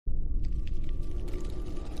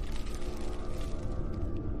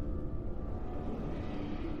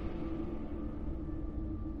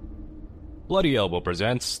Bloody Elbow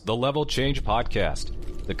presents the Level Change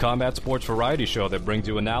Podcast, the combat sports variety show that brings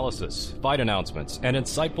you analysis, fight announcements, and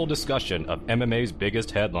insightful discussion of MMA's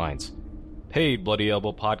biggest headlines. Paid Bloody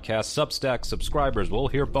Elbow Podcast Substack subscribers will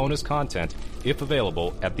hear bonus content, if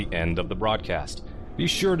available, at the end of the broadcast. Be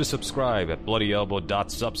sure to subscribe at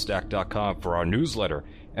bloodyelbow.substack.com for our newsletter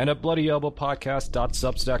and at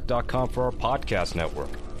bloodyelbowpodcast.substack.com for our podcast network.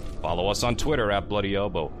 Follow us on Twitter at Bloody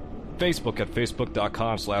Elbow, Facebook at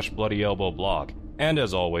facebook.com/bloodyelbowblog, and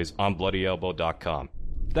as always on bloodyelbow.com.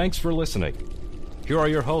 Thanks for listening. Here are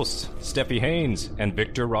your hosts, Steffi Haynes and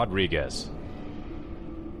Victor Rodriguez.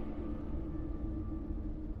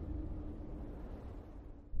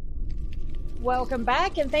 Welcome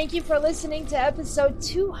back, and thank you for listening to episode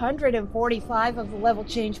 245 of the Level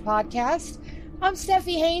Change Podcast. I'm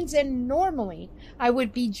Steffi Haynes, and normally I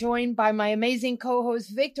would be joined by my amazing co-host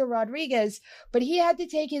Victor Rodriguez, but he had to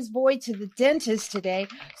take his boy to the dentist today,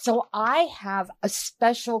 so I have a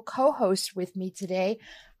special co-host with me today.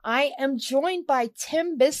 I am joined by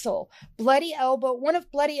Tim Bissell, Bloody Elbow, one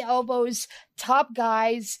of Bloody Elbow's top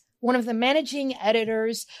guys, one of the managing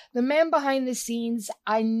editors, the man behind the scenes.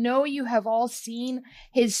 I know you have all seen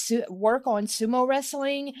his work on sumo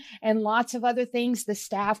wrestling and lots of other things. The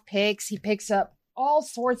staff picks, he picks up all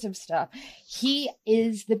sorts of stuff. He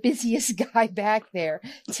is the busiest guy back there.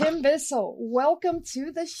 Tim Bissell, welcome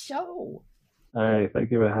to the show. Hi,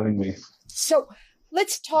 thank you for having me. So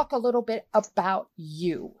let's talk a little bit about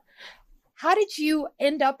you. How did you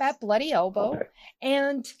end up at Bloody Elbow? Okay.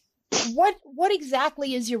 And what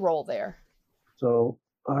exactly is your role there? So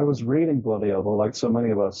I was reading Bloody Elbow, like so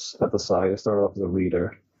many of us at the site. I started off as a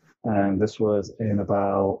reader, and this was in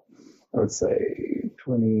about, I would say,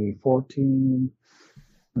 2014.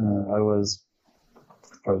 I was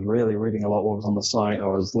really reading a lot what was on the site. I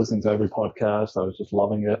was listening to every podcast. I was just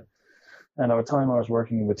loving it. And at the time, I was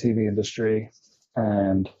working in the TV industry,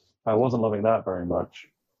 and I wasn't loving that very much.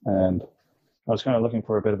 And I was kind of looking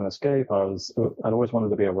for a bit of an escape. I'd always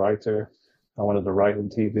wanted to be a writer. I wanted to write in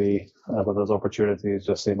TV, but those opportunities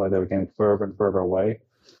just seemed like they were getting further and further away,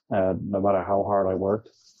 no matter how hard I worked.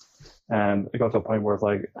 And it got to a point where it's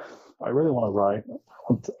like, I really want to write.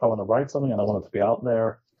 I want to write something, and I want it to be out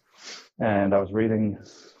there. And I was reading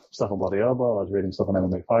stuff on Bloody Elbow. I was reading stuff on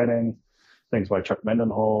MMA fighting, things by Chuck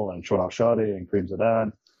Mindenhall and Sean Al-Shadi and Kareem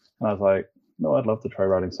Zidane. And I was like, no, I'd love to try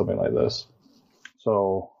writing something like this.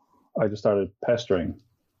 So I just started pestering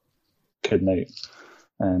Kid Nate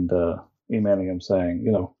and emailing him saying,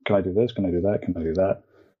 can I do this? Can I do that? Can I do that?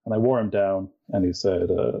 And I wore him down, and he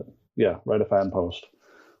said, yeah, write a fan post.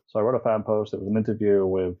 So I wrote a fan post. It was an interview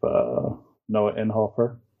with Noah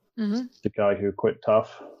Inhofer, the guy who quit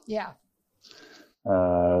Tough. Yeah.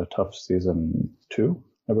 Tough season 2,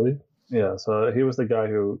 I believe. Yeah, so he was the guy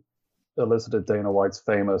who elicited Dana White's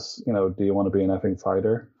famous, do you want to be an effing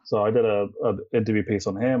fighter? So I did a interview piece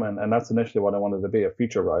on him, and that's initially what I wanted to be, a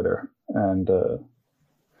feature writer. And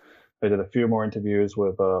I did a few more interviews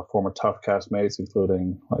with former Tough castmates,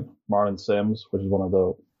 including like Marlon Sims, which is one of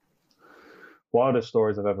the wildest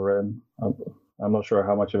stories I've ever written. I'm not sure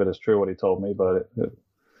how much of it is true, what he told me, but it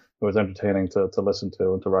was entertaining to listen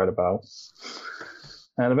to and to write about.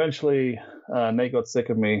 And eventually, Nate got sick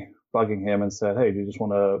of me bugging him and said, hey, do you just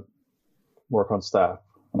want to work on staff?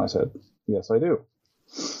 And I said, yes, I do.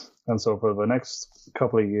 And so for the next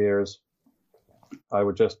couple of years, I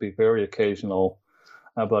would just be very occasional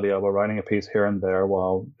at Bloody Elbow, writing a piece here and there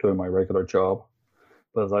while doing my regular job.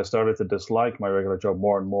 But as I started to dislike my regular job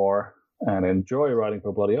more and more and enjoy writing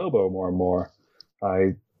for Bloody Elbow more and more,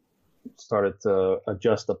 I started to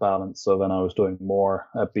adjust the balance. So then I was doing more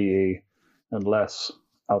at BE and less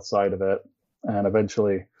outside of it. And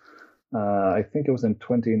eventually, I think it was in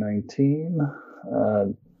 2019,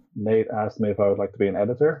 Nate asked me if I would like to be an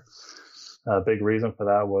editor. A big reason for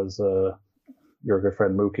that was your good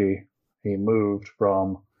friend Mookie. He moved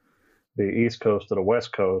from the East Coast to the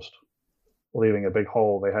West Coast, leaving a big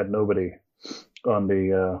hole. They had nobody on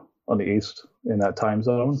the East in that time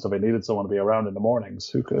zone, so they needed someone to be around in the mornings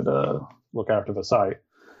who could look after the site.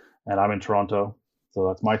 And I'm in Toronto, so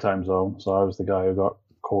that's my time zone. So I was the guy who got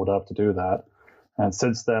called up to do that. And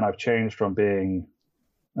since then, I've changed from being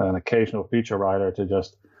an occasional feature writer to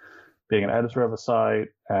just being an editor of a site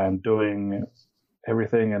and doing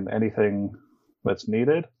everything and anything that's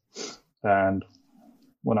needed. And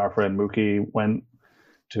when our friend Mookie went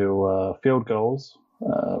to Field Goals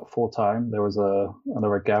full time, there was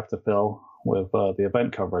another gap to fill with the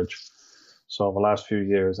event coverage. So the last few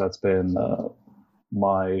years, that's been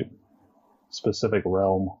my specific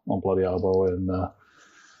realm on Bloody Elbow, and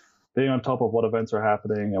being on top of what events are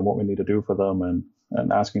happening and what we need to do for them,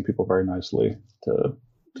 and asking people very nicely to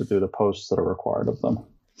to do the posts that are required of them.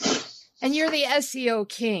 And you're the SEO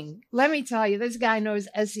king. Let me tell you, this guy knows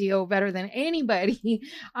SEO better than anybody.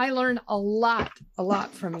 I learned a lot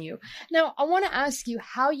from you. Now, I want to ask you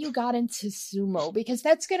how you got into sumo, because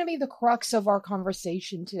that's going to be the crux of our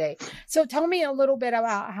conversation today. So tell me a little bit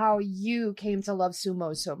about how you came to love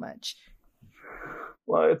sumo so much.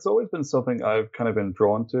 Well, it's always been something I've kind of been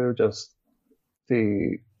drawn to, just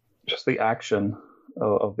the action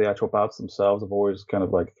of the actual bouts themselves have always kind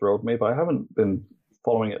of like thrilled me, but I haven't been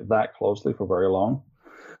following it that closely for very long.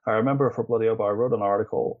 I remember for Bloody Elbow, I wrote an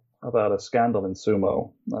article about a scandal in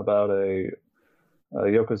sumo, about a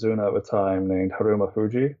Yokozuna at the time named Haruma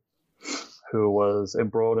Fuji, who was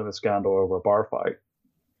embroiled in a scandal over a bar fight.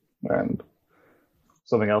 And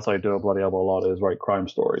something else I do at Bloody Elbow a lot is write crime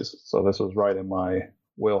stories. So this was right in my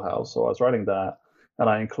wheelhouse. So I was writing that, and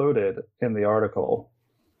I included in the article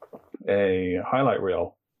a highlight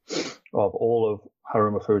reel of all of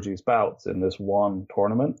Haruma Fuji's bouts in this one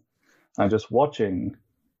tournament, and just watching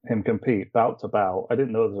him compete bout to bout. I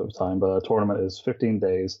didn't know this at the time, but a tournament is 15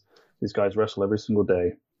 days. These guys wrestle every single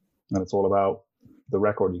day, and it's all about the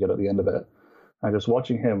record you get at the end of it. And just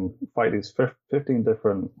watching him fight these 15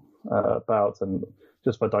 different bouts, and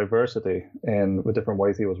just for diversity in the different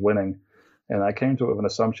ways he was winning. And I came to it with an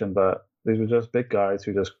assumption that these were just big guys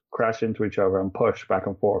who just crash into each other and push back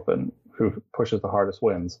and forth, and who pushes the hardest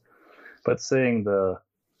wins. But seeing the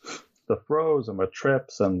throws and the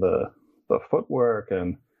trips and the footwork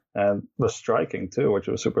and the striking too, which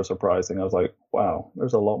was super surprising, I was like, wow,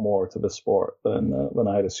 there's a lot more to this sport than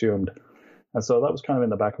I had assumed. And so that was kind of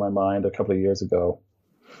in the back of my mind a couple of years ago.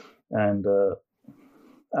 And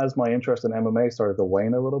as my interest in MMA started to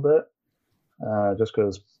wane a little bit, just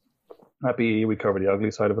because at BE we cover the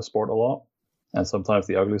ugly side of the sport a lot, and sometimes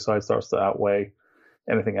the ugly side starts to outweigh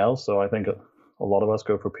anything else. So I think a lot of us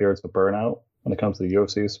go through periods of burnout when it comes to the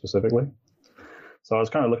UFC specifically. So I was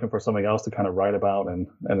kind of looking for something else to kind of write about and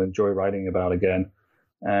enjoy writing about again.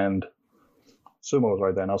 And sumo was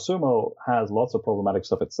right there. Now, sumo has lots of problematic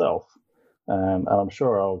stuff itself, and I'm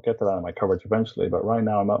sure I'll get to that in my coverage eventually. But right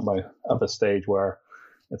now I'm at the stage where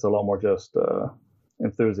it's a lot more just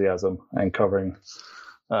enthusiasm and covering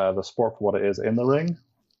the sport for what it is in the ring.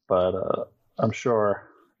 But I'm sure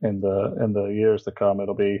in the years to come,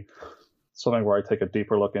 it'll be something where I take a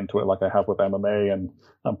deeper look into it, like I have with MMA and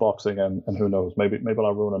boxing, and who knows, maybe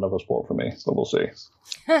I'll ruin another sport for me, but we'll see.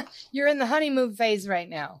 You're in the honeymoon phase right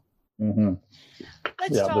now. Mm-hmm.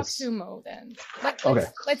 Let's talk sumo then.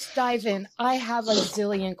 Let's dive in. I have a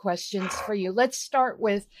zillion questions for you. Let's start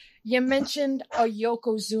with, you mentioned a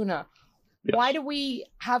yokozuna. Yes. Why do we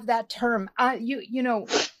have that term? You know,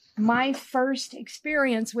 my first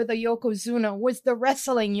experience with a yokozuna was the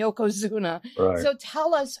wrestling yokozuna. Right. So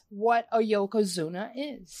tell us what a yokozuna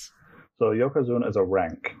is. So yokozuna is a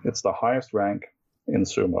rank. It's the highest rank in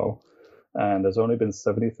sumo, and there's only been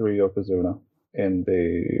 73 yokozuna in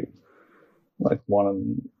the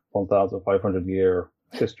 1,500 year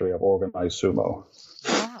history of organized sumo.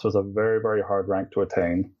 Wow. So it's a very, very hard rank to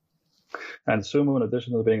attain. And sumo, in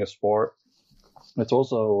addition to being a sport, it's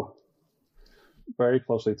also very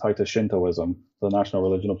closely tied to Shintoism, the national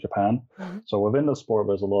religion of Japan. Mm-hmm. So within the sport,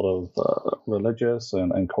 there's a lot of religious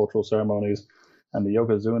and cultural ceremonies, and the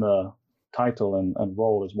yokozuna title and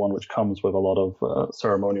role is one which comes with a lot of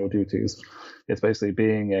ceremonial duties. It's basically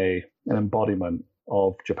being an embodiment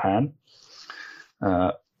of Japan.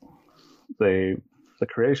 The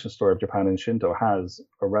creation story of Japan in Shinto has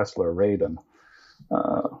a wrestler, Raiden,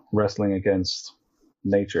 wrestling against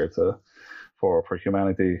nature for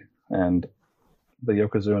humanity, and the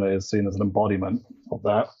yokozuna is seen as an embodiment of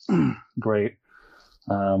that great,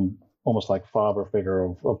 almost like father figure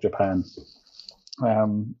of Japan.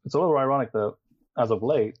 It's a little ironic that as of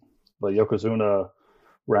late, the yokozuna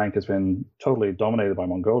rank has been totally dominated by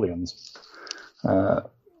Mongolians.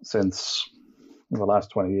 Since the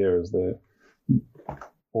last 20 years,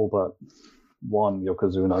 all but one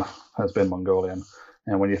yokozuna has been Mongolian.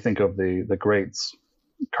 And when you think of the greats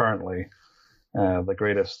currently, the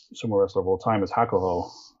greatest sumo wrestler of all time is Hakuho,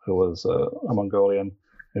 who was a Mongolian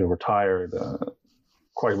who retired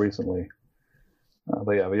quite recently.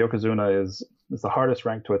 But yeah, the yokozuna is the hardest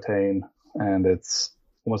rank to attain, and it's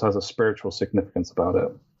almost has a spiritual significance about it.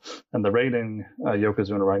 And the reigning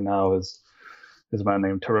yokozuna right now is a man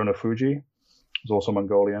named Taruna Fuji, who's also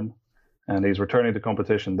Mongolian, and he's returning to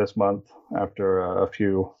competition this month after a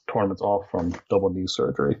few tournaments off from double knee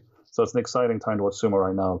surgery. So it's an exciting time to watch sumo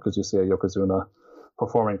right now because you see a yokozuna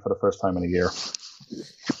performing for the first time in a year.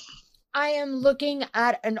 I am looking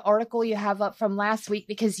at an article you have up from last week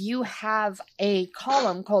because you have a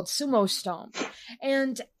column called Sumo Stomp.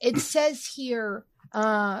 And it says here,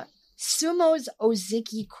 Sumo's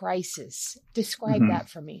Ozeki crisis. Describe that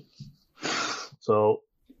for me. So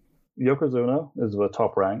Yokozuna is the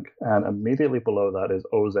top rank, and immediately below that is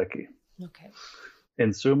Ozeki. Okay.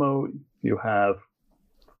 In sumo, you have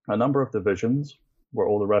a number of divisions where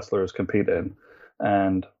all the wrestlers compete in,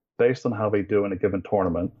 and based on how they do in a given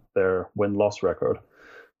tournament, their win-loss record,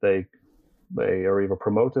 they are either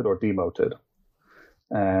promoted or demoted.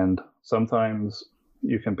 And sometimes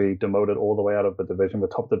you can be demoted all the way out of the division. The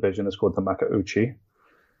top division is called the Makauchi,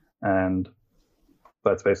 and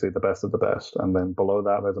that's basically the best of the best. And then below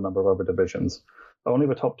that, there's a number of other divisions. Only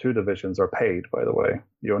the top two divisions are paid, by the way.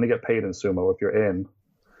 You only get paid in sumo if you're in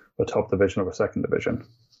the top division or the second division.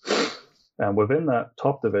 And within that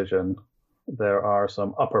top division, there are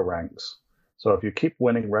some upper ranks. So if you keep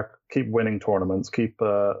winning tournaments, keep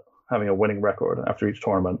having a winning record after each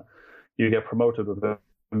tournament, you get promoted within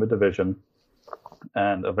the division.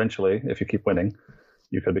 And eventually, if you keep winning,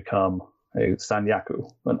 you could become a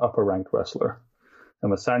sanyaku, an upper ranked wrestler.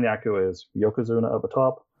 And the sanyaku is Yokozuna at the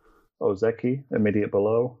top, Ozeki immediate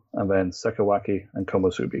below, and then Sekawaki and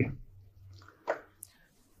Komusubi.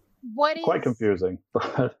 Quite confusing,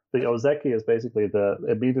 but the Ozeki is basically the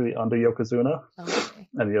immediately under Yokozuna,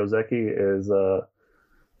 and the Ozeki is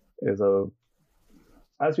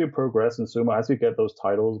as you progress in sumo, as you get those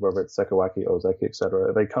titles, whether it's Sekawaki, Ozeki,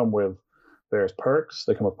 etc., they come with various perks.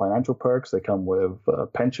 They come with financial perks. They come with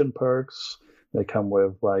pension perks. They come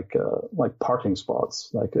with like parking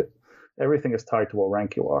spots. Everything is tied to what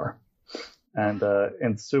rank you are. And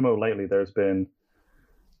in sumo lately, there's been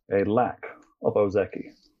a lack of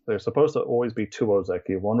Ozeki. There's supposed to always be two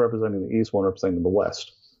Ozeki, one representing the East, one representing the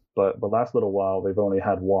West. But the last little while, they've only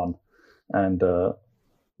had one. And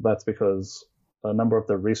that's because a number of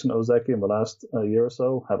the recent Ozeki in the last year or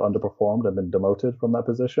so have underperformed and been demoted from that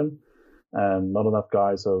position. And not enough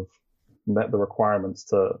guys have met the requirements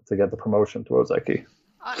to get the promotion to Ozeki.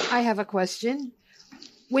 I have a question.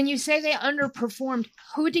 When you say they underperformed,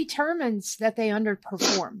 who determines that they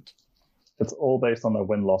underperformed? It's all based on their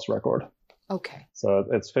win-loss record. Okay. So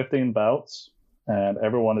it's 15 bouts, and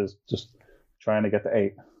everyone is just trying to get to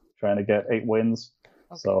 8 wins.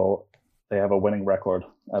 Okay. So they have a winning record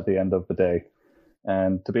at the end of the day.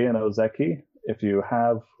 And to be an Ozeki, if you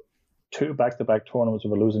have 2 back-to-back tournaments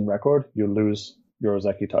with a losing record, you lose your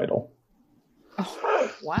Ozeki title.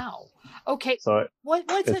 Oh, wow. Okay. So what's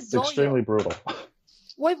a doyo? It's extremely brutal.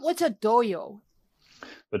 What's a doyo?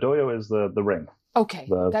 The doyo is the ring. Okay.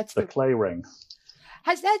 That's the clay ring.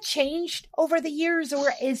 Has that changed over the years,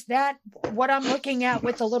 or is that what I'm looking at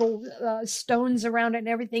with the little stones around it and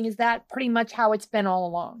everything? Is that pretty much how it's been all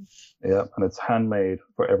along? Yeah, and it's handmade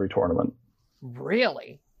for every tournament.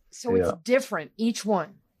 Really? So it's different, each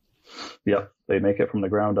one? Yeah, they make it from the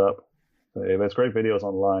ground up. There's great videos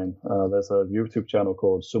online. There's a YouTube channel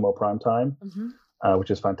called Sumo Primetime, which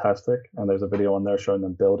is fantastic. And there's a video on there showing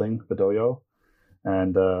them building the doyo.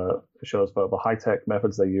 And it shows the high-tech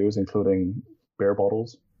methods they use, including beer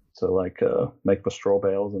bottles to make the straw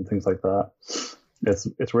bales and things like that.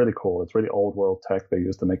 It's really cool. It's really old world tech they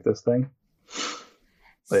use to make this thing.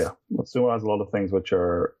 But yeah, sumo has a lot of things which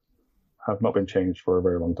have not been changed for a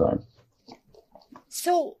very long time.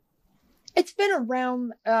 So it's been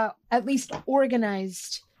around, at least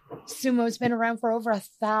organized sumo's been around for over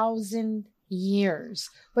 1,000 years,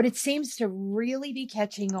 but it seems to really be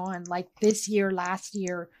catching on like this year, last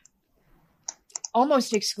year,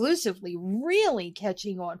 almost exclusively really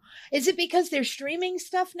catching on. Is it because they're streaming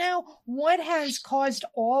stuff now? What has caused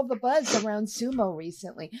all the buzz around sumo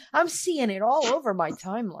recently? I'm seeing it all over my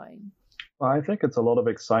timeline. I think it's a lot of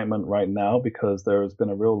excitement right now because there's been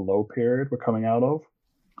a real low period we're coming out of.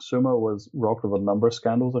 Sumo was rocked with a number of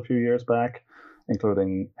scandals a few years back,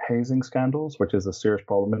 including hazing scandals, which is a serious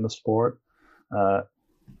problem in the sport.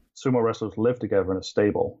 Sumo wrestlers live together in a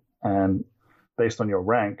stable, and based on your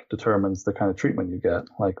rank determines the kind of treatment you get,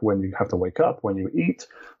 like when you have to wake up, when you eat,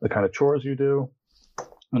 the kind of chores you do.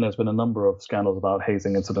 And there's been a number of scandals about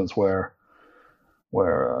hazing incidents where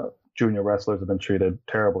junior wrestlers have been treated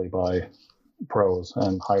terribly by pros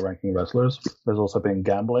and high-ranking wrestlers. There's also been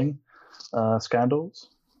gambling scandals.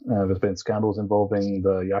 There's been scandals involving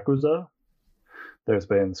the Yakuza. There's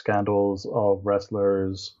been scandals of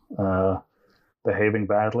wrestlers behaving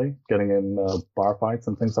badly, getting in bar fights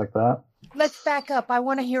and things like that. Let's back up. I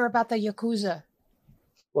want to hear about the Yakuza.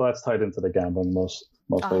 Well, that's tied into the gambling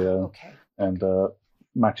mostly. Okay. And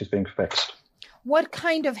matches being fixed. What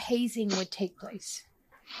kind of hazing would take place?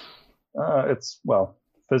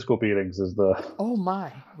 Physical beatings is the... Oh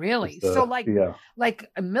my, really? So like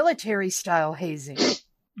a military style hazing?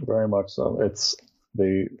 Very much so. It's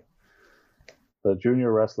the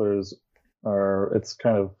junior wrestlers or it's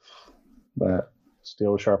kind of that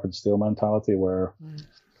steel sharpens steel mentality where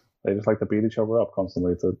they just like to beat each other up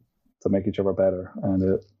constantly to make each other better, and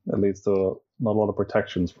it leads to not a lot of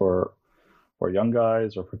protections for young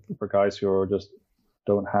guys or for guys who just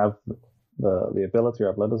don't have the ability or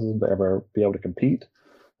athleticism to ever be able to compete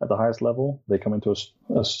at the highest level. They come into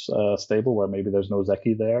a stable where maybe there's no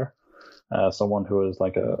Zeki there, someone who is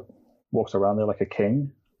walks around there like a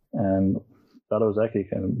king, and that Ozeki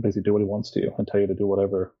can basically do what he wants to you and tell you to do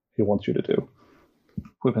whatever he wants you to do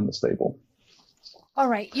within the stable. All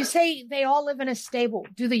right. You say they all live in a stable.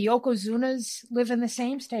 Do the Yokozunas live in the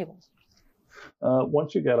same stable?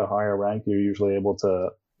 Once you get a higher rank, you're usually able to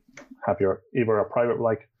have either a private,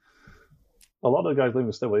 like a lot of the guys live in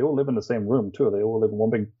the stable, they all live in the same room too. They all live in one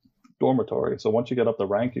big dormitory. So once you get up the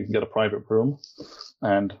rank, you can get a private room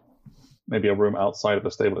and maybe a room outside of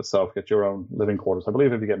the stable itself, get your own living quarters. I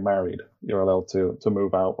believe if you get married, you're allowed to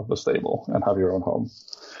move out of the stable and have your own home.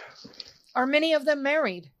 Are many of them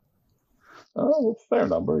married? Oh, fair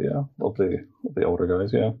number, yeah. Of the older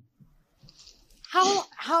guys, yeah.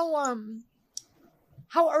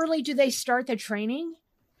 How early do they start the training?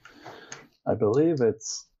 I believe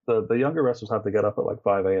it's the younger wrestlers have to get up at like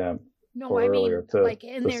 5 a.m. No, I mean, like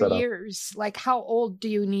in their years. Like, how old do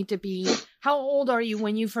you need to be? How old are you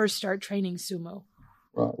when you first start training sumo?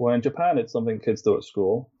 Right. Well, in Japan, it's something kids do at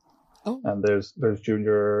school. Oh. And there's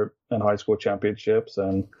junior and high school championships,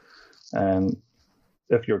 and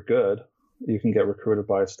if you're good, you can get recruited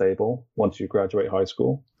by a stable once you graduate high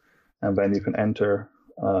school, and then you can enter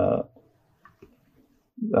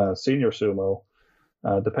senior sumo.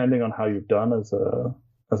 Depending on how you've done as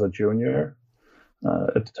a junior,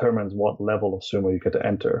 it determines what level of sumo you get to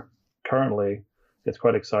enter. Currently, it's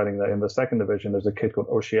quite exciting that in the second division, there's a kid called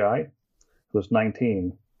Oshiai, who's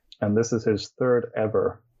 19, and this is his third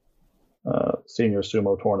ever senior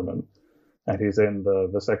sumo tournament, and he's in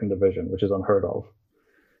the second division, which is unheard of.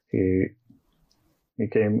 He's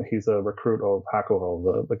a recruit of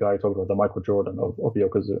Hakuho, the guy talking about the Michael Jordan of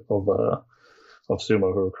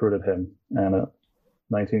sumo, who recruited him, and at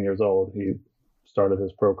 19 years old, he started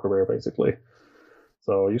his pro career basically.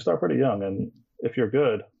 So you start pretty young, and if you're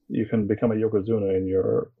good, you can become a Yokozuna in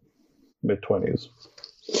your mid-20s.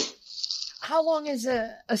 How long is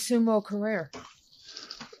a sumo career?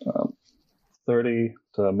 30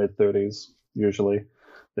 to mid-30s, usually.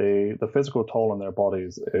 The physical toll on their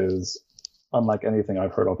bodies is unlike anything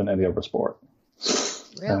I've heard of in any other sport.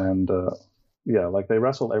 Really? And like they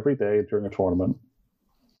wrestle every day during a tournament.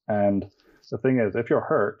 And the thing is, if you're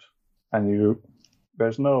hurt and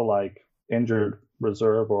there's no like injured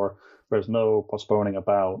reserve or there's no postponing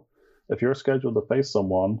about, if you're scheduled to face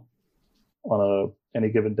someone on any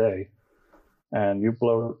given day and you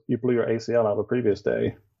blew your ACL out the previous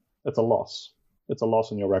day, it's a loss. It's a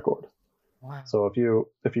loss in your record. Wow. So if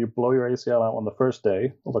you blow your ACL out on the first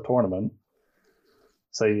day of a tournament,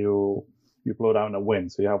 say you blow it out in a win,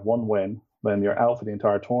 so you have one win, then you're out for the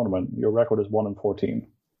entire tournament. Your record is 1-14.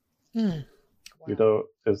 Wow.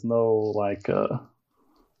 There's no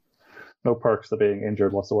no perks to being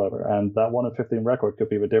injured whatsoever, and that 1-15 record could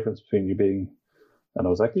be the difference between you being an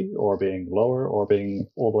Ozeki or being lower or being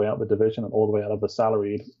all the way out of the division and all the way out of the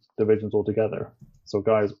salaried divisions altogether. So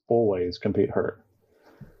guys always compete hurt.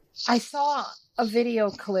 I saw a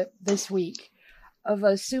video clip this week of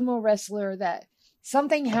a sumo wrestler that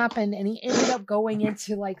something happened and he ended up going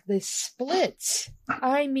into like the splits.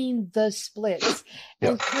 I mean, the splits.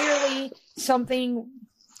 And clearly something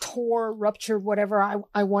ruptured, whatever.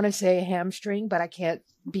 I want to say a hamstring, but I can't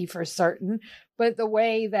be for certain. But the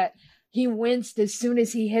way that he winced as soon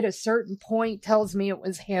as he hit a certain point tells me it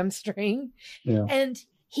was hamstring. Yeah. And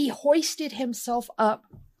he hoisted himself up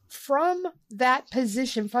from that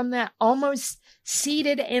position, from that almost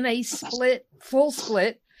seated in a full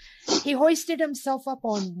split. He hoisted himself up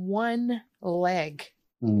on one leg,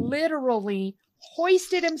 literally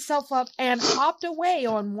hoisted himself up and hopped away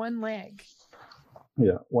on one leg.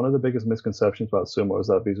 Yeah, one of the biggest misconceptions about sumo is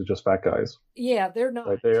that these are just fat guys. Yeah, they're not.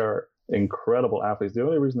 Like, they are incredible athletes. The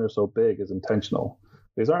only reason they're so big is intentional.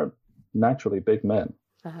 These aren't naturally big men.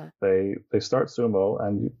 Uh-huh. They start sumo,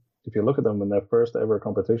 and if you look at them in their first ever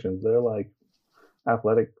competitions, they're like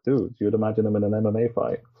athletic dudes. You'd imagine them in an MMA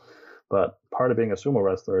fight. But part of being a sumo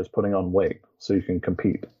wrestler is putting on weight so you can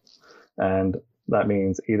compete. And that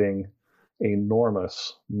means eating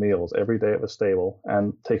enormous meals every day at the stable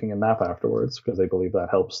and taking a nap afterwards, because they believe that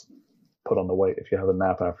helps put on the weight if you have a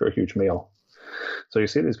nap after a huge meal. So you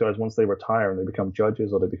see these guys, once they retire and they become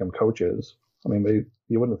judges or they become coaches, I mean,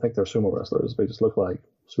 you wouldn't think they're sumo wrestlers. They just look like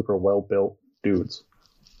super well-built dudes.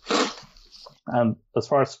 And as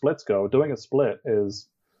far as splits go, doing a split is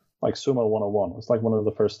like Sumo 101. It's like one of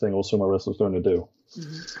the first things all sumo wrestlers learn to do.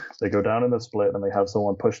 They go down in a split and they have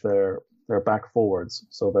someone push their back forwards,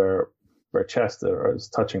 so their chest is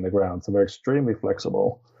touching the ground. So they're extremely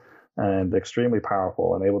flexible and extremely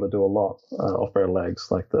powerful and able to do a lot off their legs,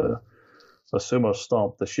 like the sumo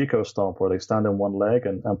stomp, the shiko stomp, where they stand in one leg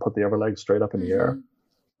and put the other leg straight up in the air.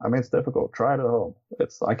 I mean, it's difficult. Try it at home.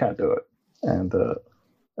 I can't do it. And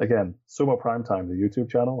again, Sumo Primetime, the YouTube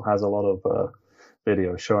channel, has a lot of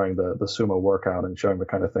videos showing the sumo workout and showing the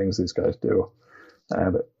kind of things these guys do.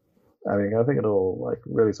 And I mean, I think it'll like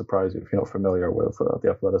really surprise you if you're not familiar with the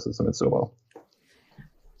athleticism in sumo.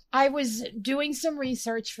 I was doing some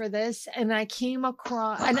research for this and I came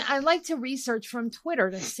across, and I like to research from Twitter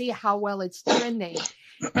to see how well it's trending.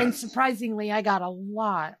 And surprisingly, I got a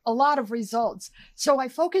lot of results. So I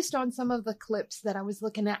focused on some of the clips that I was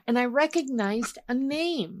looking at and I recognized a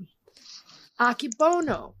name,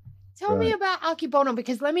 Akebono. Tell me about Akebono,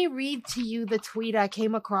 because let me read to you the tweet I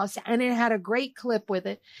came across, and it had a great clip with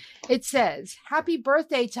it. It says, "Happy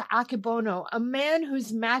birthday to Akebono, a man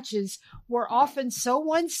whose matches were often so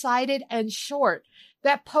one-sided and short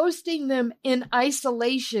that posting them in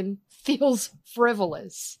isolation feels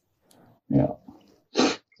frivolous." Yeah.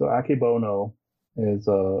 So Akebono is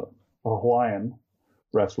a Hawaiian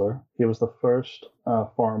wrestler. He was the first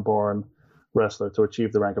foreign-born wrestler to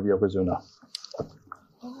achieve the rank of Yokozuna.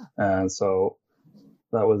 And so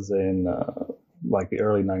that was in like the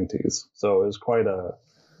early 90s. So it was quite a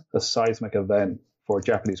seismic event for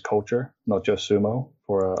Japanese culture, not just sumo,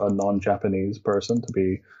 for a non-Japanese person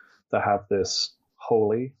to have this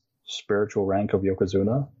holy spiritual rank of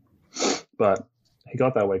Yokozuna. But he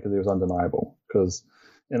got that way because he was undeniable. Because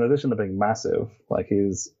in addition to being massive, like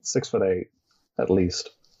he's 6'8" at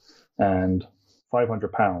least, and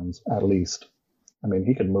 500 pounds at least. I mean,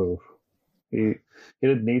 he could move. He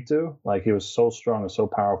didn't need to. Like, he was so strong and so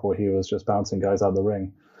powerful, he was just bouncing guys out of the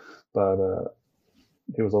ring. But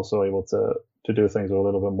he was also able to do things with a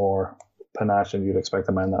little bit more panache than you'd expect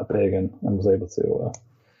a man that big, and was able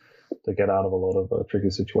to get out of a lot of tricky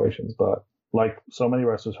situations. But like so many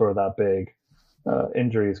wrestlers who are that big,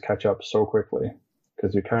 injuries catch up so quickly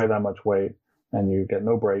because you carry that much weight and you get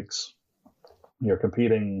no breaks. You're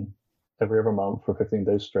competing every other month for 15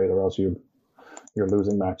 days straight, or else you're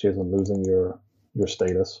losing matches and losing your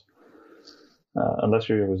status. Unless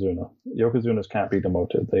you're Yokozuna. Yokozunas can't be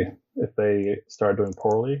demoted. If they start doing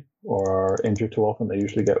poorly or are injured too often, they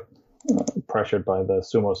usually get pressured by the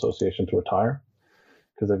Sumo Association to retire.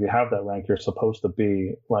 Because if you have that rank, you're supposed to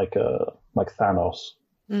be like Thanos.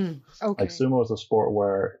 Okay. Like, sumo is a sport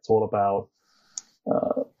where it's all about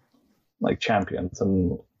like champions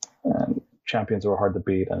and champions who are hard to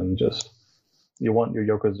beat, and just you want your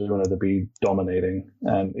Yokozuna to be dominating.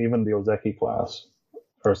 And even the Ozeki class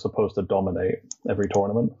are supposed to dominate every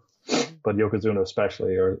tournament, but Yokozuna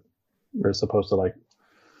especially are supposed to like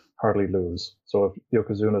hardly lose. So if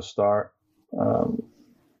Yokozuna start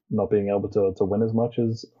not being able to win as much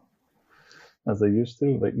as they used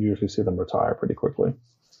to, they usually see them retire pretty quickly.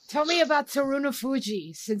 Tell me about Taruna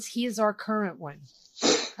Fuji, since he is our current one.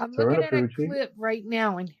 I'm looking at a clip right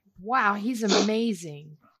now, and wow, he's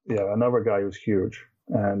amazing. Yeah, another guy who's huge,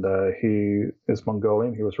 and he is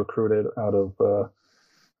Mongolian. He was recruited out of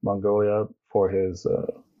Mongolia for his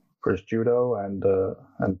judo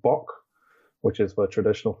and bok, which is the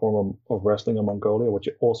traditional form of wrestling in Mongolia, which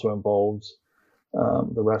also involves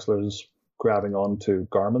the wrestlers grabbing onto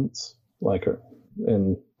garments. Like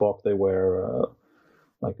in bok, they wear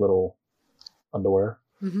like little underwear.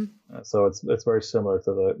 So it's very similar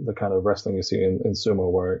to the kind of wrestling you see in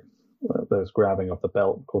sumo, where there's grabbing of the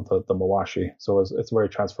belt called the mawashi. So it's a very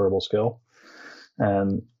transferable skill.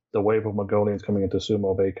 And the wave of Mongolians coming into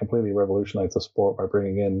sumo, they completely revolutionized the sport by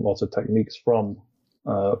bringing in lots of techniques from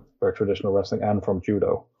their traditional wrestling and from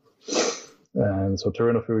judo. And so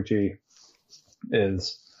Taruna Fuji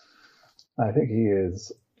I think he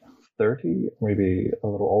is 30, maybe a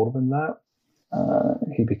little older than that.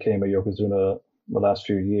 He became a Yokozuna the last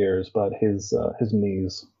few years, but his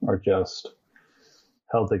knees are just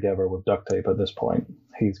held together with duct tape at this point.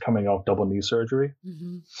 He's coming off double knee surgery,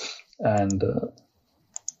 and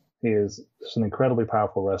he is just an incredibly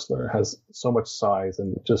powerful wrestler, has so much size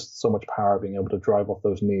and just so much power, being able to drive off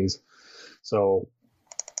those knees. So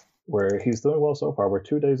where he's doing well so far, we're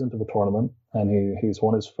 2 days into the tournament, and he's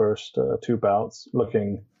won his first 2 bouts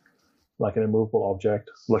looking like an immovable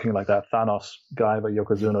object, looking like that Thanos guy that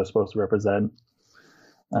Yokozuna is supposed to represent.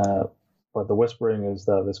 But the whispering is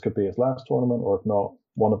that this could be his last tournament, or if not,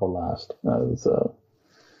 one of the last.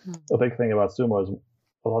 A big thing about sumo is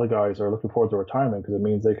a lot of guys are looking forward to retirement because it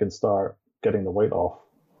means they can start getting the weight off.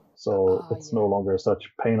 So it's no longer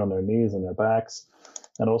such pain on their knees and their backs.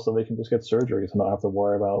 And also they can just get surgeries and not have to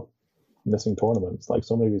worry about missing tournaments. Like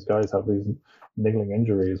so many of these guys have these niggling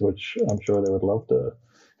injuries, which I'm sure they would love to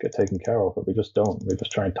get taken care of, but we just don't. We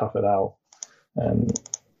just try and tough it out and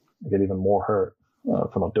get even more hurt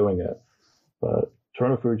for not doing it. But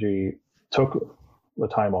Terunofuji took the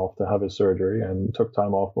time off to have his surgery and took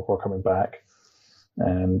time off before coming back.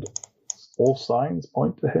 And all signs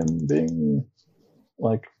point to him being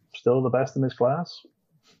like still the best in his class.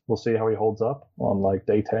 We'll see how he holds up on like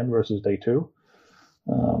day 10 versus day 2.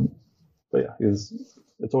 But yeah,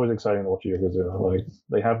 it's always exciting to watch Yokozuna. Like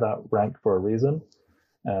they have that rank for a reason,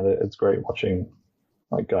 and it's great watching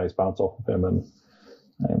like guys bounce off of him and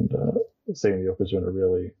seeing the Yokozuna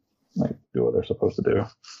really like do what they're supposed to do.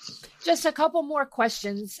 Just a couple more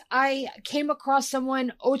questions. I came across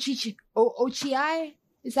someone, Ochiai.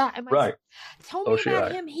 Is that right? Tell me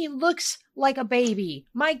about him. He looks like a baby.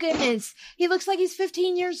 My goodness, he looks like he's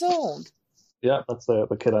 15 years old. Yeah, that's the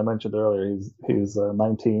kid I mentioned earlier. He's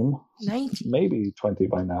 19, maybe 20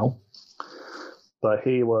 by now. But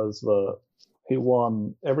he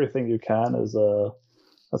won everything you can as a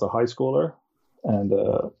high schooler and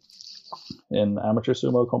in amateur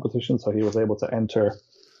sumo competition. So he was able to enter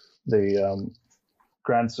the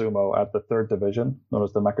Grand Sumo at the 3rd division, known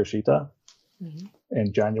as the Makushita,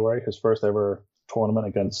 in January, his first ever tournament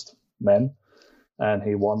against men. And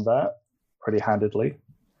he won that pretty handedly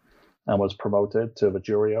and was promoted to the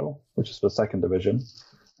Juryo, which is the 2nd division.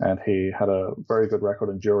 And he had a very good record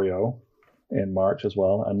in Juryo in March as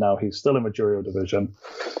well. And now he's still in the Juryo division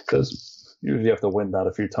because usually you have to win that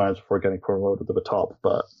a few times before getting promoted to the top.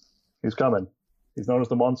 But he's coming. He's known as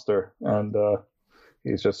the Monster. And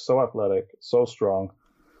he's just so athletic, so strong.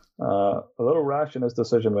 A little rash in his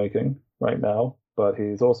decision making right now, but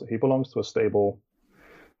he belongs to a stable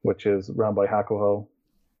which is run by Hakuho.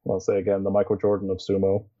 I'll say again, the Michael Jordan of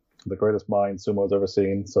sumo, the greatest mind sumo's ever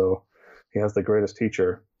seen. So he has the greatest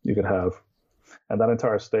teacher you could have, and that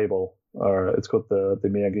entire stable, it's called the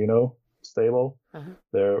Miyagino stable.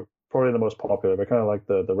 They're probably the most popular. They're kind of like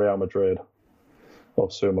the Real Madrid of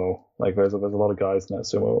sumo. Like there's a lot of guys in that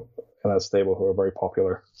stable who are very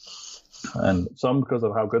popular. And some because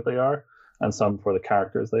of how good they are, and some for the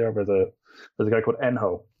characters they are. There's a guy called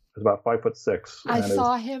Enho. He's about 5'6". I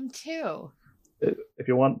saw him too. If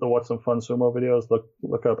you want to watch some fun sumo videos,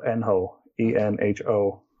 look up Enho,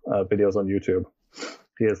 Enho, videos on YouTube.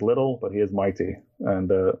 He is little, but he is mighty,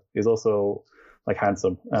 and he's also like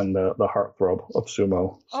handsome and the heartthrob of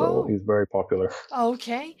sumo. So he's very popular.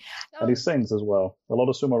 Okay. And he sings as well. A lot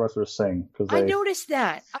of sumo wrestlers sing. I noticed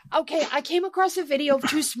that. Okay, I came across a video of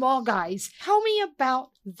 2 small guys. Tell me about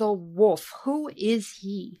the Wolf. Who is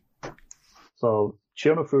he? So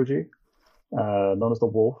Chiyonofuji, known as the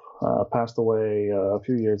Wolf, passed away a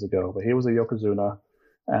few years ago, but he was a Yokozuna,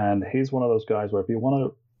 and he's one of those guys where if you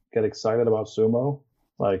want to get excited about sumo,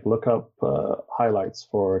 like look up highlights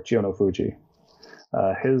for Chiyonofuji.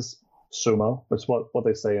 His sumo, that's what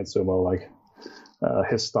they say in sumo, like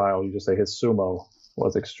his style, you just say his sumo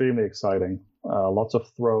was extremely exciting. Lots of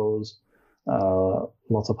throws,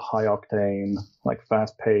 lots of high octane, like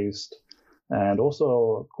fast paced, and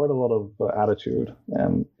also quite a lot of attitude.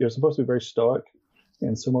 And you're supposed to be very stoic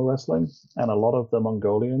in sumo wrestling, and a lot of the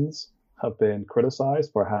Mongolians have been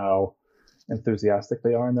criticized for how enthusiastic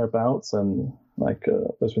they are in their bouts, and like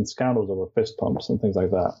there's been scandals over fist pumps and things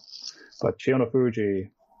like that. But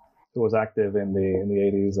Chiyonofuji, who was active in the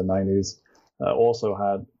 80s and 90s, also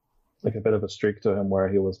had like a bit of a streak to him where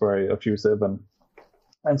he was very effusive,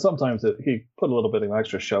 and sometimes he put a little bit of an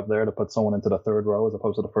extra shove there to put someone into the 3rd row as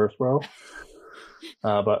opposed to the 1st row.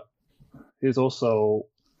 But he's also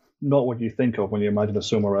not what you think of when you imagine a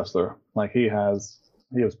sumo wrestler. Like he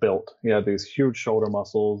was built. He had these huge shoulder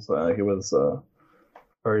muscles. He was a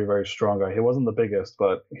very, very strong guy. He wasn't the biggest,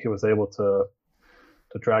 but he was able to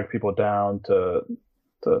drag people down, to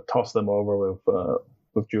toss them over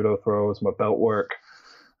with judo throws and with belt work.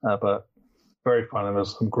 But very fun, and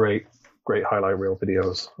there's some great highlight reel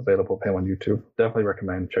videos available for him on YouTube. Definitely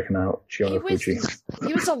recommend checking out Chiyonofuji.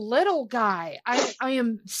 He was a little guy. I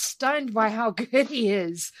am stunned by how good he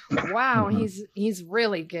is. Wow, he's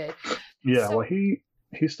really good. Yeah, well, he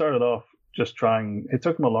started off just trying. It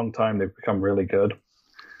took him a long time to become really good.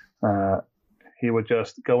 He would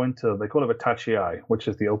just go into, they call it a tachiai, which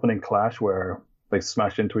is the opening clash where they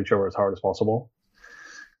smash into each other as hard as possible.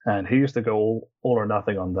 And he used to go all or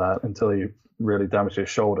nothing on that until he really damaged his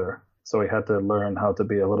shoulder. So he had to learn how to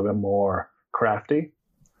be a little bit more crafty.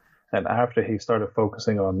 And after he started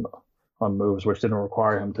focusing on moves which didn't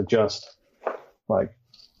require him to just like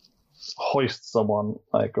hoist someone,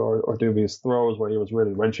 like, or do these throws where he was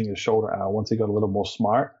really wrenching his shoulder out. Once he got a little more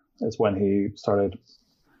smart, is when he started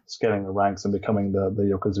scaling the ranks and becoming the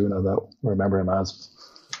Yokozuna that we remember him as.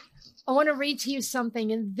 I want to read to you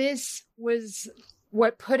something, and this was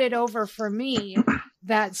what put it over for me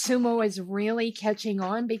that sumo is really catching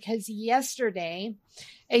on, because yesterday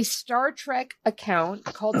a Star Trek account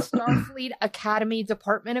called Starfleet Academy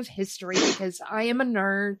Department of History, because I am a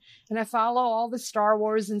nerd and I follow all the Star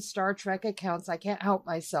Wars and Star Trek accounts. I can't help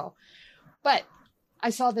myself. But I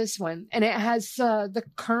saw this one, and it has the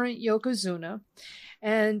current Yokozuna,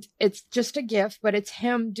 and it's just a GIF, but it's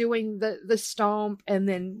him doing the stomp and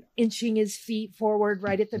then inching his feet forward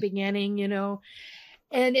right at the beginning, you know.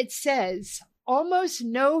 And it says, almost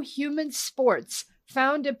no human sports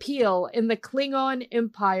found appeal in the Klingon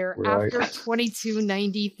Empire after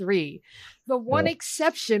 2293. The one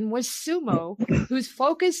exception was sumo, whose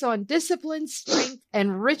focus on discipline, strength,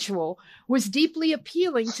 and ritual was deeply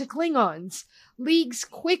appealing to Klingons. Leagues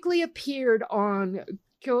quickly appeared on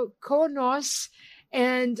Konos,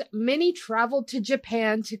 and many traveled to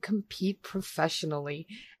Japan to compete professionally.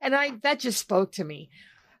 And that just spoke to me.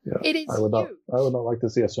 Yeah, it is I would not like to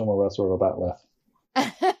see a sumo wrestler with that left.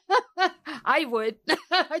 I would.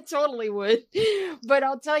 I totally would. But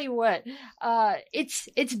I'll tell you what,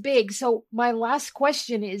 it's big. So my last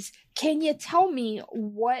question is, can you tell me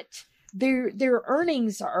what their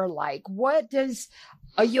earnings are like? What does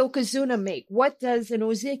a Yokozuna make? What does an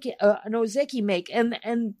Ozeki make?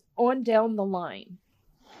 And on down the line.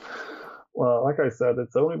 Well, like I said,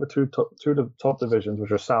 it's only the two top divisions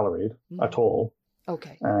which are salaried at all.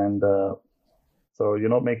 Okay. And so you're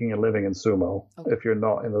not making a living in sumo if you're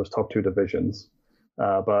not in those top two divisions.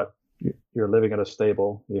 But you're living at a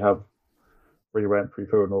stable. You have free rent, free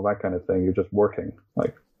food, and all that kind of thing. You're just working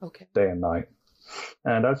like day and night.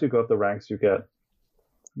 And as you go up the ranks, you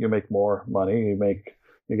make more money.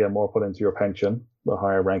 You get more put into your pension the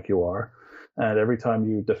higher rank you are. And every time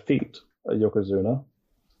you defeat a Yokozuna,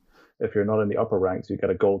 if you're not in the upper ranks, you get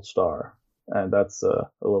a gold star, and that's a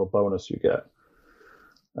little bonus you get.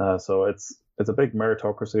 So it's a big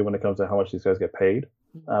meritocracy when it comes to how much these guys get paid.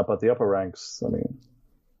 But the upper ranks, I mean,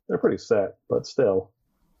 they're pretty set. But still,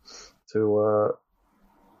 to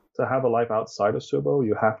have a life outside of sumo,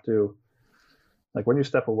 you have to, like, when you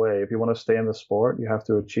step away, if you want to stay in the sport, you have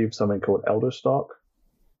to achieve something called elder stock,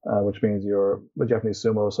 which means the Japanese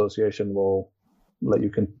Sumo Association will let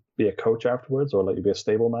you be a coach afterwards, or let you be a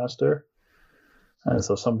stable master. And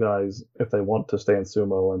so some guys, if they want to stay in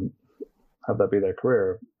sumo and have that be their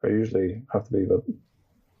career, they usually have to be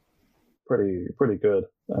pretty good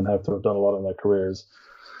and have to have done a lot in their careers.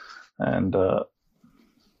 And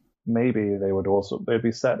maybe they'd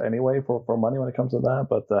be set anyway for money when it comes to that,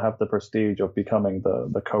 but to have the prestige of becoming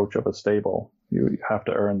the coach of a stable, you have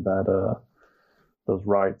to earn those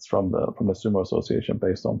rights from the Sumo Association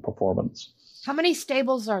based on performance. How many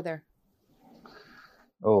stables are there?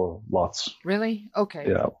 Oh, lots. Really? Okay.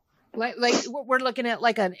 Yeah. Like we're looking at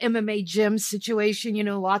like an MMA gym situation, you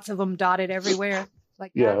know, lots of them dotted everywhere.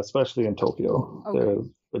 Like yeah, that? Especially in Tokyo. Okay.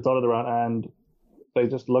 They're dotted around, and they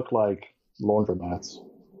just look like laundromats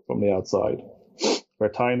from the outside. They're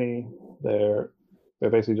tiny. They're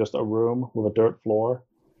basically just a room with a dirt floor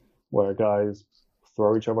where guys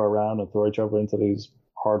throw each other around and throw each other into these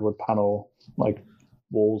hardwood panel like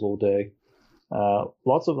walls all day.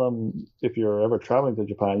 Lots of them, if you're ever traveling to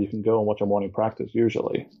Japan, you can go and watch a morning practice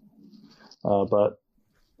usually. But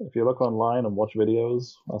if you look online and watch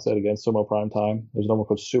videos, I'll say it again, Sumo Prime Time, there's one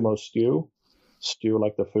called Sumo Stew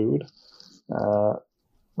like the food,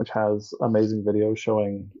 which has amazing videos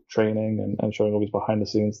showing training and showing all these behind the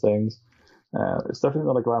scenes things. It's definitely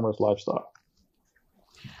not a glamorous lifestyle.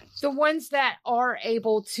 The ones that are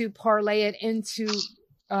able to parlay it into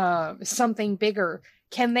something bigger,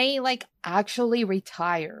 can they like actually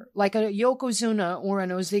retire? Like a Yokozuna or an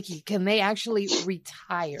Ozeki, can they actually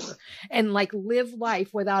retire and like live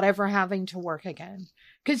life without ever having to work again?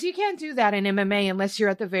 Because you can't do that in MMA unless you're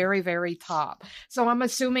at the very, very top. So I'm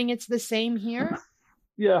assuming it's the same here?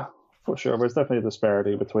 Yeah, for sure. There's definitely a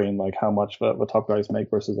disparity between like how much the top guys make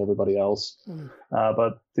versus everybody else.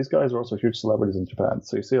 But these guys are also huge celebrities in Japan.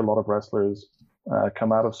 So you see a lot of wrestlers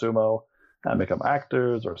come out of sumo and become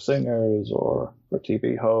actors or singers or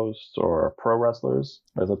TV hosts or pro wrestlers.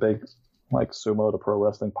 There's a big like sumo to pro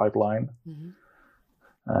wrestling pipeline.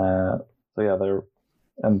 So yeah,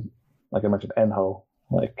 and like I mentioned, Enho,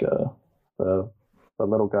 like the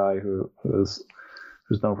little guy who's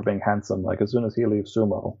known for being handsome. Like as soon as he leaves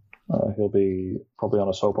sumo, he'll be probably on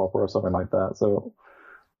a soap opera or something like that. So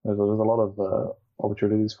there's a lot of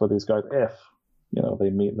opportunities for these guys if they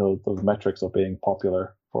meet those metrics of being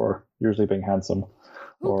popular for usually being handsome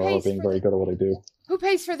or being very good at what they do. Who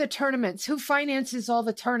pays for the tournaments? Who finances all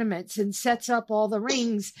the tournaments and sets up all the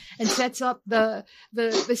rings and sets up the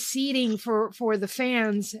seating for the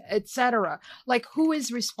fans, etc.? Like, who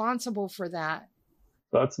is responsible for that?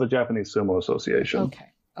 That's the Japanese Sumo Association.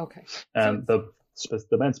 Okay. And the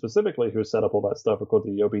men specifically who set up all that stuff are called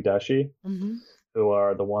the Yobidashi, who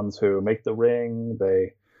are the ones who make the ring.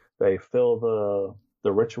 They fill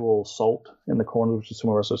the ritual salt in the corners which the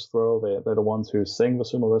sumo wrestlers throw. They're the ones who sing the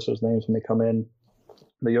sumo wrestlers' names when they come in.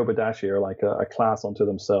 The Yobidashi are like a class unto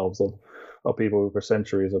themselves of people who for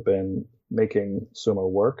centuries have been making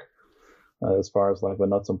sumo work, as far as like the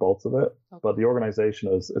nuts and bolts of it. Okay. But the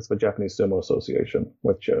organization it's the Japanese Sumo Association,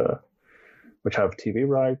 which have TV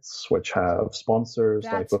rights, which have sponsors.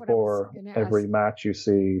 That's like before every match, you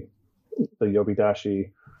see the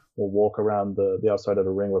Yobidashi will walk around the outside of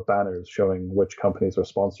the ring with banners showing which companies are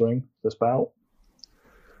sponsoring this bout.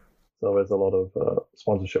 So there's a lot of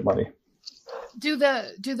sponsorship money. Do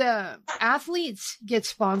the athletes get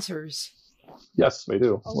sponsors? Yes, they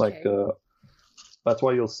do. Okay. Like that's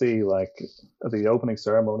why you'll see like the opening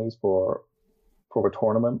ceremonies for a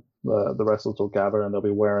tournament, the wrestlers will gather and they'll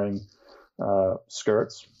be wearing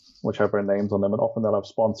skirts which have their names on them, and often they'll have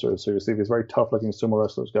sponsors. So you see these very tough-looking sumo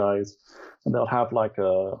wrestlers guys, and they'll have like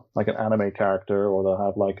an anime character, or they'll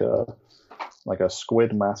have like a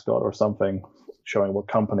squid mascot or something, showing what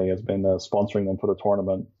company has been sponsoring them for the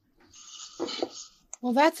tournament.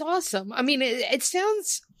 Well, that's awesome. I mean, it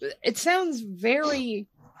sounds very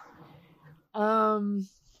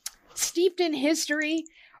steeped in history,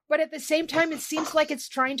 but at the same time, it seems like it's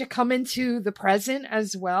trying to come into the present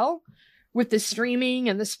as well, with the streaming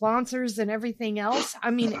and the sponsors and everything else.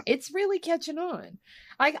 I mean, it's really catching on.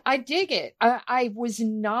 I dig it. I was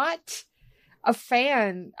not a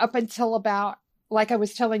fan up until about, like I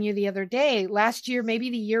was telling you the other day, last year, maybe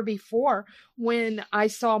the year before, when I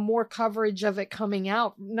saw more coverage of it coming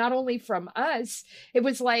out, not only from us, it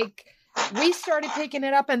was like we started picking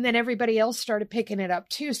it up and then everybody else started picking it up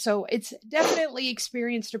too. So it's definitely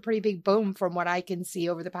experienced a pretty big boom from what I can see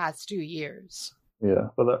over the past 2 years. Yeah,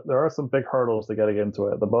 but there are some big hurdles to getting into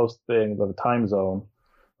it. The most being the time zone.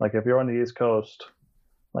 Like if you're on the East Coast,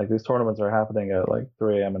 like these tournaments are happening at like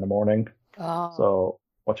 3 a.m. in the morning. Oh. So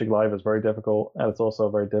watching live is very difficult, and it's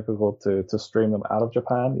also very difficult to stream them out of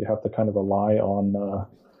Japan. You have to kind of rely on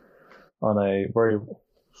a very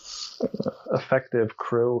effective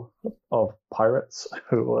crew of pirates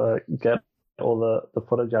who get all the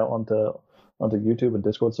footage out onto YouTube and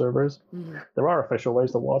Discord servers. Mm-hmm. There are official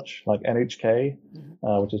ways to watch, like NHK,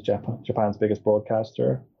 which is Japan's biggest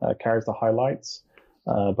broadcaster, carries the highlights,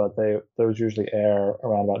 but those usually air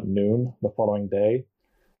around about noon the following day.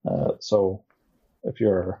 So if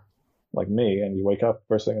you're like me and you wake up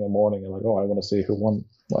first thing in the morning and like, oh, I want to see who won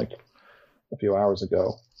like a few hours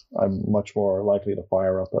ago, I'm much more likely to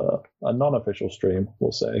fire up a non-official stream,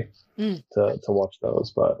 we'll say, to watch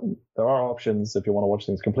those. But there are options if you want to watch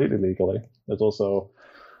things completely legally. There's also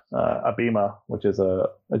Abima, which is a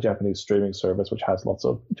Japanese streaming service which has lots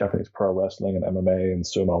of Japanese pro wrestling and MMA and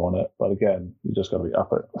sumo on it. But again, you just got to be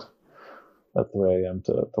up at 3 a.m.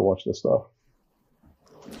 to watch this stuff.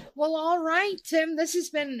 Well, all right, Tim, this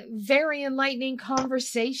has been very enlightening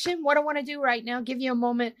conversation. What I want to do right now, give you a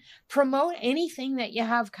moment, promote anything that you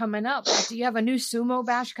have coming up. Do you have a new sumo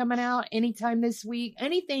bash coming out anytime this week?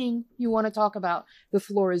 Anything you want to talk about? The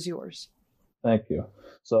floor is yours. Thank you.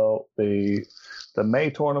 So the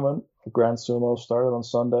May tournament for Grand Sumo started on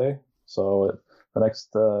Sunday. So the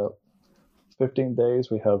next 15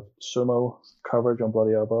 days, we have sumo coverage on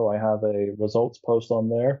Bloody Elbow. I have a results post on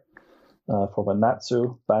there. For the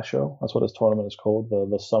Natsu Basho, that's what this tournament is called,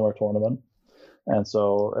 the summer tournament. And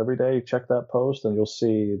so every day, check that post and you'll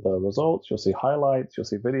see the results, you'll see highlights, you'll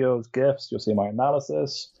see videos, GIFs, you'll see my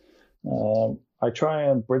analysis. I try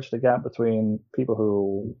and bridge the gap between people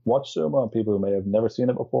who watch sumo and people who may have never seen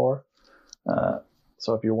it before.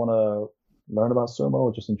 So if you want to learn about sumo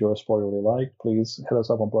or just enjoy a sport you really like, please hit us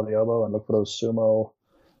up on Bloody Elbow and look for those sumo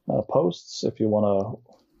posts. If you want to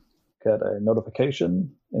get a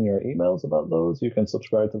notification in your emails about those, you can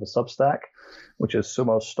subscribe to the Substack, which is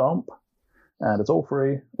Sumo Stomp, and it's all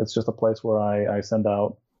free. It's just a place where I send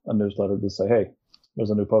out a newsletter to say, hey, there's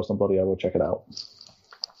a new post on Bloody Elbow, check it out.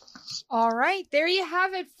 All right, there you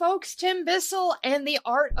have it, folks. Tim Bissell and the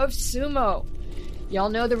Art of Sumo. Y'all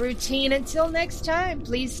know the routine. Until next time,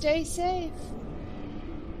 please stay safe.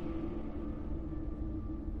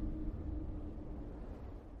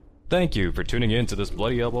 Thank you for tuning in to this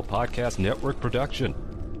Bloody Elbow Podcast Network production.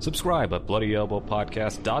 Subscribe at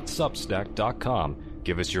bloodyelbowpodcast.substack.com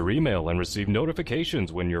Give us your email and receive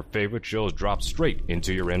notifications when your favorite shows drop straight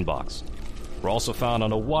into your inbox. We're also found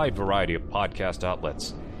on a wide variety of podcast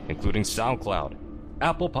outlets, including SoundCloud,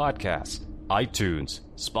 Apple Podcasts, iTunes,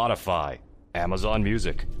 Spotify, Amazon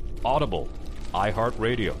Music, Audible,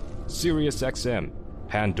 iHeartRadio, SiriusXM,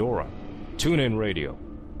 Pandora, TuneIn Radio,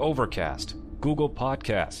 Overcast, Google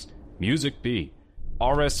Podcasts, Music Bee,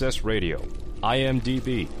 RSS Radio,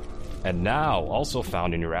 IMDb, and now also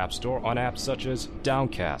found in your app store on apps such as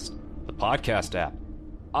Downcast, the Podcast app,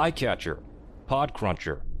 iCatcher,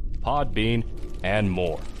 Podcruncher, Podbean, and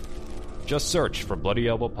more. Just search for Bloody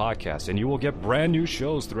Elbow Podcast and you will get brand new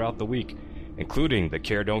shows throughout the week, including the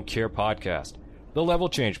Care Don't Care Podcast, the Level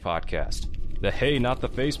Change Podcast, the Hey Not the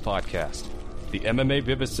Face Podcast, the MMA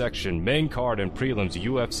Vivisection main card and prelims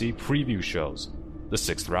UFC preview shows, the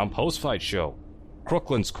 6th Round Post-Fight Show,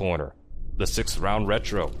 Crooklyn's Corner, the 6th Round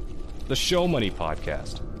Retro, the Show Money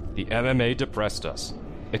Podcast, the MMA Depressed Us,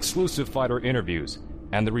 exclusive fighter interviews,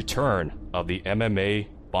 and the return of the MMA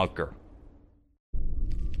Bunker.